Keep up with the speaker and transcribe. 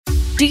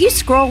Do you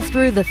scroll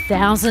through the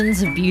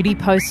thousands of beauty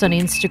posts on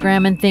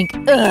Instagram and think,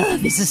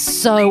 ugh, this is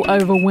so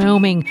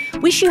overwhelming?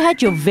 Wish you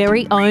had your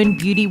very own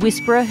beauty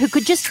whisperer who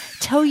could just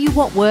tell you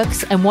what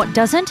works and what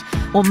doesn't?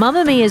 Well,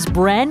 Mamamia's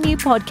brand new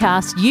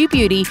podcast, You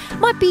Beauty,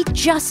 might be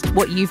just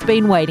what you've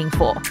been waiting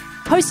for.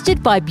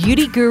 Hosted by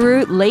beauty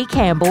guru Lee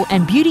Campbell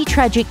and beauty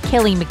tragic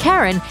Kelly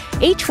McCarran,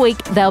 each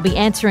week they'll be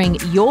answering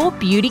your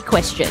beauty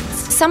questions.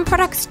 Some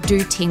products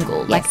do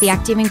tingle, like the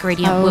active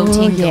ingredient will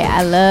tingle. Yeah,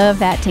 I love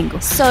that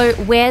tingle. So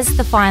where's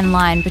the fine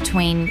line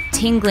between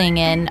tingling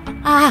and,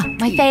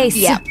 my face?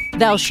 Yeah.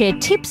 They'll share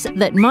tips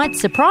that might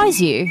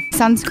surprise you.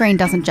 Sunscreen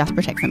doesn't just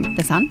protect from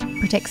the sun, it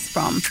protects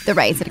from the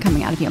rays that are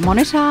coming out of your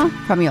monitor,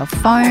 from your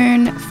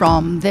phone,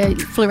 from the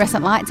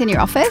fluorescent lights in your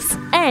office.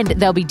 And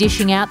they'll be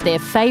dishing out their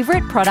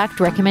favourite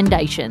product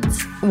recommendations.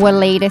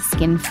 Weleda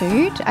Skin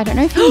Food. I don't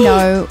know if you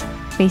know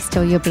Be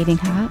Still Your Beating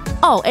Heart.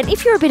 Oh, and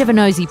if you're a bit of a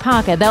nosy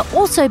Parker, they'll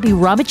also be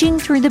rummaging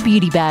through the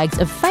beauty bags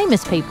of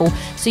famous people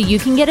so you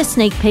can get a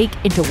sneak peek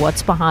into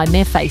what's behind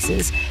their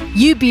faces.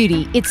 You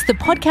Beauty, it's the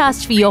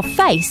podcast for your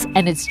face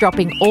and it's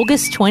dropping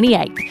August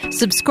 28th.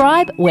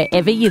 Subscribe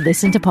wherever you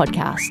listen to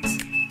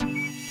podcasts.